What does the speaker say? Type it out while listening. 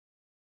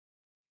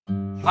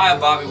Hi,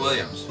 I'm Bobby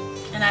Williams.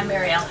 And I'm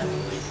Mariel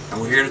Hemingway.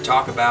 And we're here to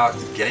talk about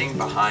getting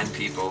behind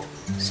people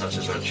such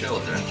as our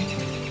children.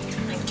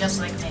 Like just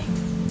like me.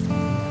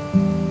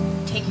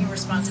 Taking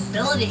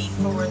responsibility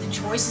for the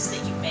choices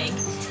that you make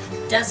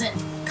doesn't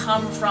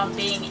come from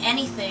being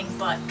anything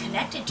but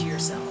connected to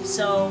yourself.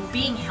 So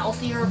being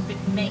healthier,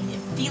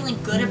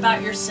 feeling good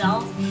about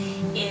yourself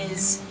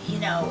is,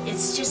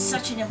 it's just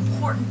such an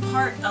important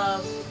part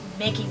of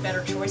making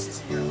better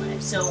choices in your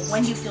life. So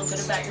when you feel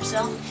good about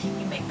yourself,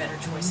 you make better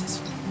choices.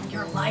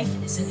 Your life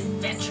is an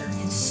adventure.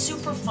 It's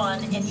super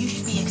fun and you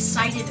should be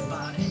excited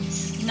about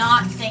it.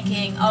 Not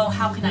thinking, oh,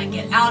 how can I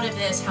get out of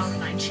this? How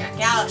can I check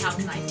out? How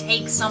can I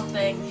take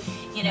something?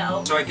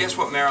 So I guess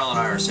what Mariel and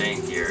I are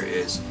saying here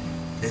is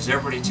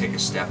everybody take a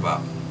step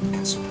up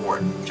and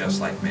support just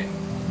like me.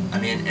 I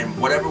mean, in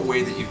whatever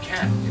way that you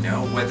can,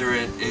 whether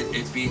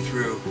it be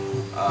through,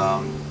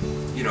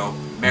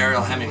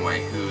 Mariel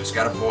Hemingway, who's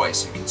got a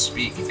voice and can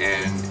speak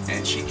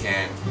and she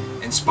can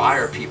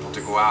inspire people to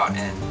go out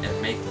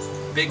and make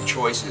big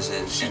choices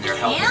in their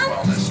health and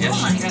wellness. Yes,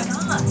 she can.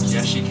 Gosh.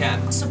 Yes, she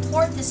can.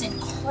 Support this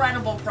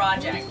incredible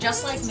project.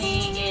 Just Like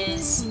Me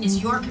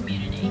is your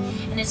community,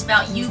 and it's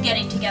about you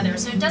getting together.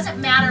 So it doesn't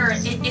matter.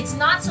 It's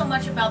not so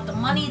much about the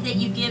money that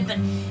you give, but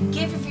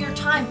give of your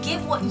time.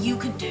 Give what you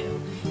could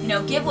do.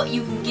 Give what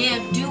you can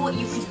give. Do what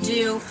you can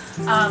do.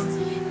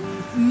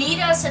 Meet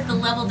us at the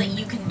level that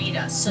you can meet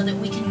us, so that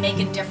we can make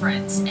a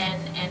difference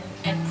and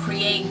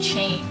create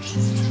change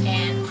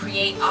and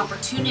create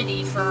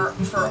opportunity for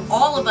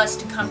all of us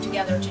to come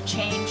together to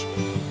change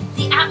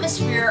the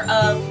atmosphere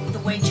of the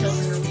way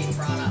children are being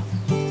brought up.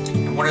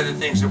 And one of the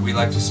things that we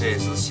like to say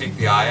is, let's take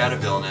the I out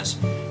of illness,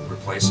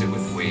 replace it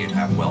with we, and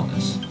have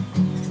wellness.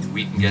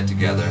 We can get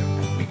together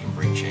and we can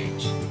bring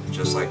change.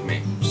 Just like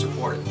me.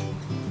 Support it.